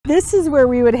this is where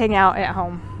we would hang out at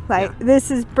home. Like, this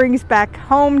brings back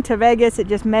home to Vegas. It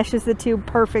just meshes the two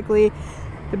perfectly.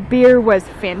 The beer was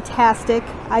fantastic.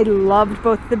 I loved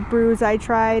both the brews I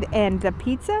tried and the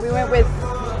pizza. We went with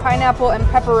pineapple and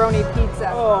pepperoni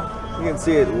pizza. Oh, you can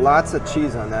see lots of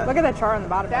cheese on that. Look at the char on the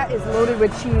bottom. That is loaded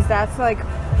with cheese. That's like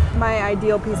my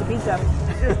ideal piece of pizza.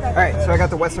 All right, so I got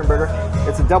the Western burger.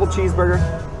 It's a double cheeseburger.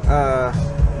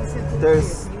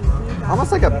 There's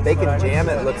almost like a bacon jam,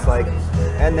 it looks like,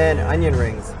 and then onion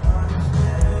rings.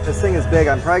 This thing is big.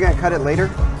 I'm probably gonna cut it later,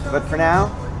 but for now,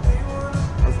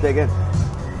 let's dig in.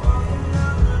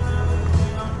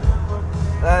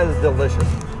 That is delicious.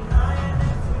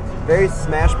 Very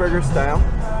smash burger style,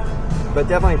 but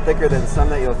definitely thicker than some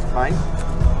that you'll find.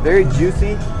 Very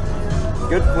juicy,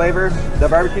 good flavor. The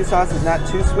barbecue sauce is not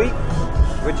too sweet,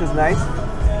 which is nice.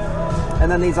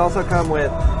 And then these also come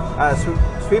with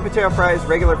sweet potato fries,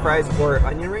 regular fries, or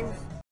onion rings.